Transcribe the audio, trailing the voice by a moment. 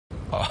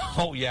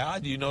Oh, yeah?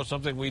 Do you know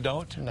something we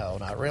don't? No,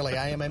 not really.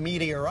 I am a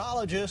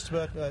meteorologist,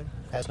 but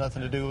has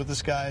nothing to do with the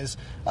skies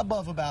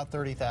above about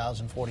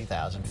 30,000,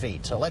 40,000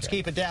 feet. So let's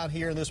keep it down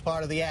here in this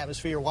part of the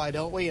atmosphere, why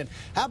don't we? And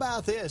how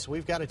about this?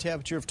 We've got a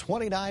temperature of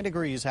 29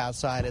 degrees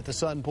outside at the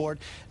Sunport.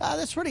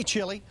 That's pretty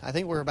chilly. I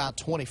think we're about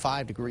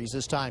 25 degrees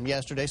this time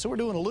yesterday, so we're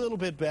doing a little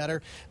bit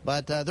better.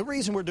 But the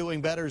reason we're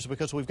doing better is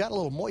because we've got a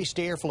little moist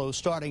airflow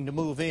starting to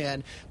move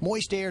in.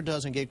 Moist air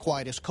doesn't get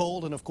quite as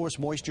cold, and of course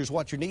moisture is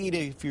what you need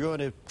if you're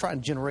going to try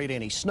and generate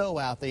any snow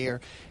out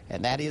there.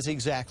 And that is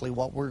exactly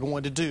what we're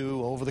going to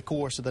do over the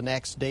course of the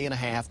next day and a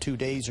half, 2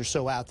 days or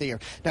so out there.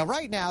 Now,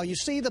 right now, you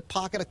see the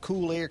pocket of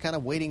cool air kind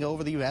of waiting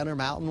over the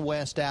Intermountain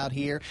West out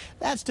here.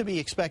 That's to be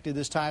expected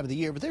this time of the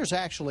year, but there's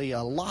actually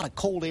a lot of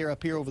cold air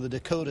up here over the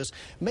Dakotas,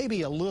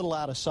 maybe a little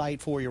out of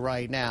sight for you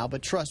right now,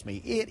 but trust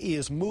me, it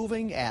is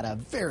moving at a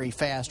very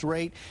fast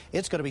rate.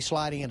 It's going to be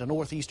sliding into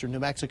northeastern New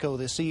Mexico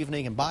this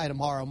evening, and by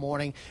tomorrow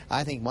morning,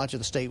 I think much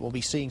of the state will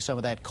be seeing some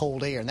of that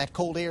cold air, and that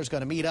cold air is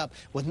going to meet up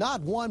with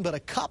not one, but a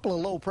couple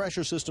of low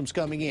pressure systems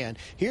coming in.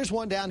 Here's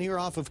one down here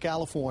off of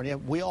California.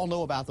 We all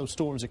know about those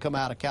storms that come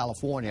out of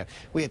California.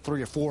 We had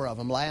 3 or 4 of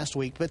them last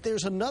week, but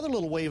there's another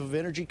little wave of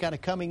energy kind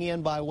of coming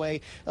in by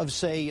way of,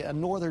 say,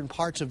 northern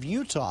parts of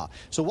Utah.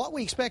 So what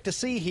we expect to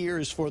see here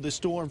is for the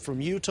storm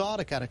from Utah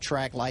to kind of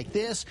track like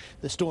this,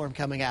 the storm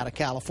coming out of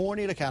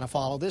California to kind of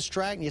follow this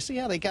track, and you see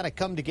how they kind of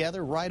come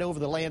together right over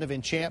the land of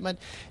enchantment.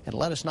 And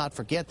let us not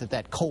forget that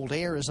that cold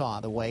air is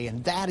on the way,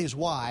 and that is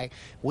why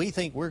we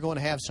think we're going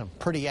to have some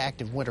pretty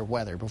active winter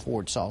weather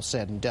before it's all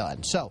said and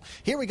done. So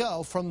here we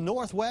go, from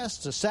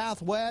northwest to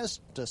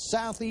southwest to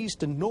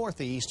southeast and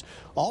northeast.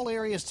 All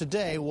areas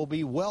today will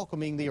be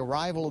welcoming the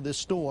arrival of this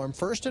storm,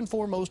 first and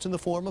foremost in the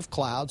form of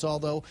clouds,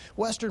 although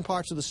western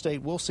parts of the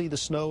state will see the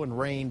snow and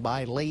rain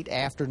by late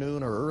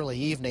afternoon or early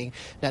evening.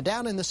 Now,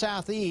 down in the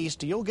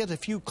southeast, you'll get a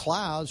few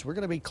clouds. We're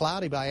going to be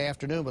cloudy by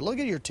afternoon, but look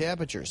at your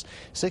temperatures.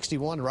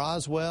 61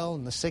 Roswell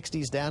and the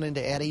 60s down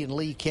into Eddy and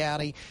Lee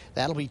County.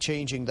 That'll be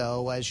changing,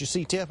 though, as you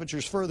see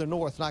temperatures further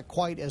north not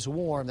quite as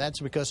warm.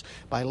 That's because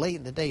by late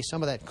in the day,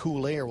 some of that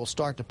cool air will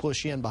start to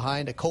push in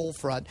behind a cold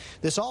front.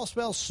 This all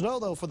spells snow,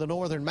 though, for the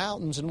northern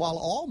mountains, and while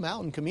all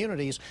mountain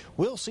communities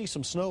will see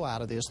some snow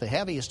out of this, the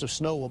heaviest of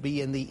snow will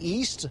be in the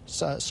east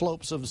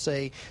slopes of,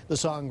 say, the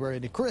Sangre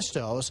de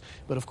Cristos,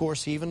 but of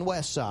course even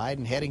west side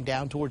and heading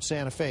down towards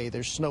Santa Fe,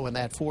 there's snow in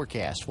that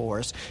forecast for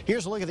us.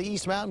 Here's a look at the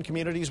east mountain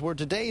communities where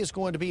today is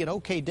going to be an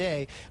okay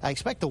day. I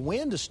expect the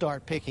wind to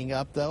start picking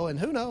up, though, and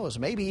who knows,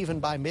 maybe even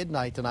by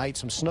midnight tonight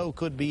some snow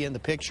could be in the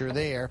picture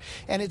there,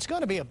 and it's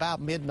going to be about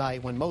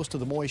midnight when most of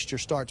the moisture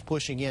starts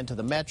pushing into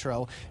the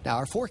metro. Now,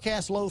 our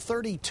forecast low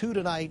 32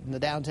 tonight in the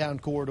downtown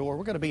corridor.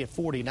 We're going to be at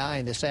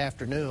 49 this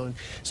afternoon,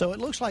 so it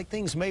looks like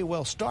things may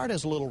well start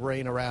as a little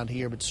rain around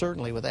here, but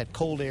certainly with that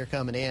cold air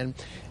coming in,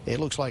 it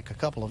looks like a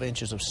couple of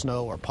inches of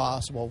snow are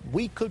possible.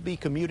 We could be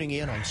commuting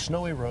in on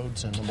snowy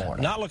roads in the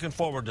morning. Not looking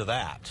forward to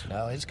that.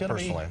 No, it's going to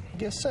be,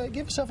 give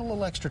yourself a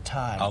little extra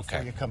time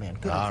before you come in.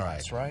 Good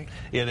advice, right?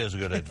 It is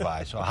good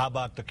advice. So how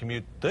about the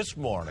commute this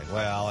morning?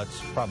 Well,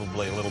 it's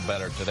probably a little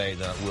better today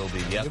than it will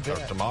be yet or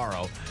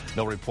tomorrow.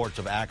 No reports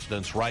of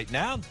accidents right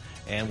now,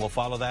 and we'll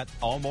follow that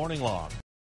all morning long.